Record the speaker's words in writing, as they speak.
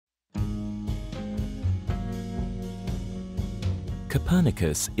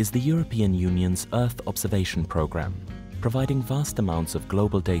Copernicus is the European Union's Earth observation program, providing vast amounts of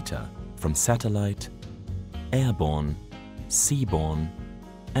global data from satellite, airborne, seaborne,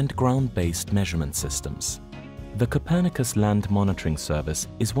 and ground-based measurement systems. The Copernicus Land Monitoring Service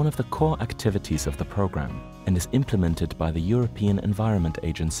is one of the core activities of the program and is implemented by the European Environment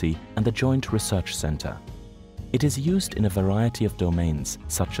Agency and the Joint Research Centre. It is used in a variety of domains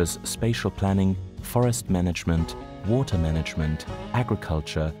such as spatial planning, forest management, water management,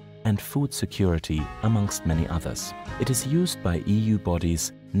 agriculture, and food security, amongst many others. It is used by EU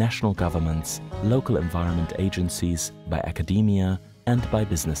bodies, national governments, local environment agencies, by academia, and by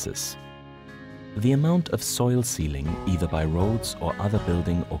businesses. The amount of soil sealing, either by roads or other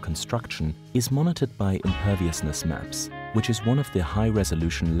building or construction, is monitored by imperviousness maps, which is one of the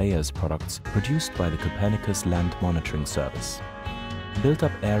high-resolution layers products produced by the Copernicus Land Monitoring Service.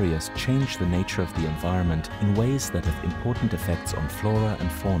 Built-up areas change the nature of the environment in ways that have important effects on flora and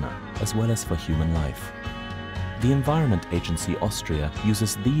fauna, as well as for human life. The Environment Agency Austria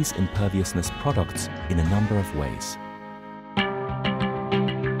uses these imperviousness products in a number of ways.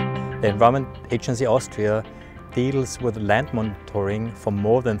 The Environment Agency Austria deals with land monitoring for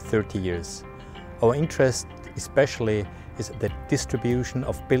more than 30 years. Our interest especially is the distribution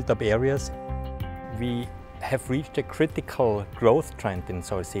of built-up areas. We have reached a critical growth trend in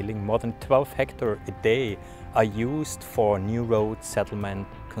soil sealing. More than 12 hectares a day are used for new road settlement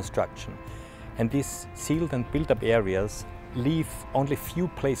construction. And these sealed and built-up areas leave only few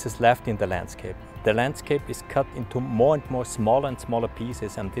places left in the landscape. The landscape is cut into more and more smaller and smaller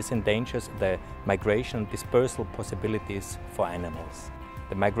pieces, and this endangers the migration and dispersal possibilities for animals.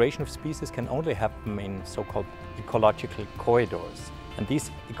 The migration of species can only happen in so-called ecological corridors. And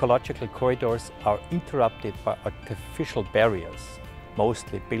these ecological corridors are interrupted by artificial barriers,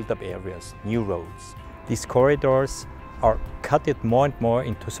 mostly built-up areas, new roads. These corridors are cut more and more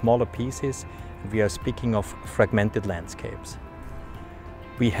into smaller pieces, and we are speaking of fragmented landscapes.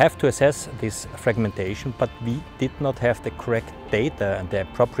 We have to assess this fragmentation, but we did not have the correct data and the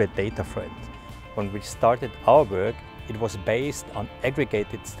appropriate data for it. When we started our work, it was based on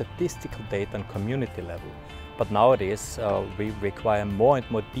aggregated statistical data on community level. But nowadays we require more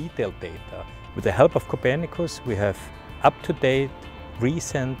and more detailed data. With the help of Copernicus, we have up-to-date,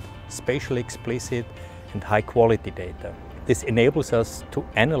 recent, spatially explicit and high-quality data. This enables us to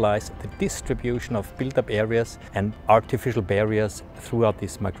analyze the distribution of built-up areas and artificial barriers throughout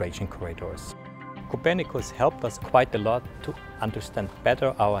these migration corridors. Copernicus helped us quite a lot to understand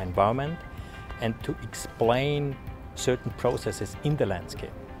better our environment and to explain certain processes in the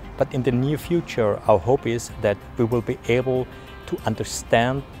landscape. But in the near future, our hope is that we will be able to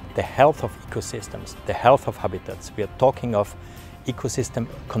understand the health of ecosystems, the health of habitats. We are talking of ecosystem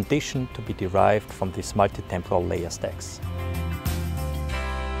condition to be derived from these multi-temporal layer stacks.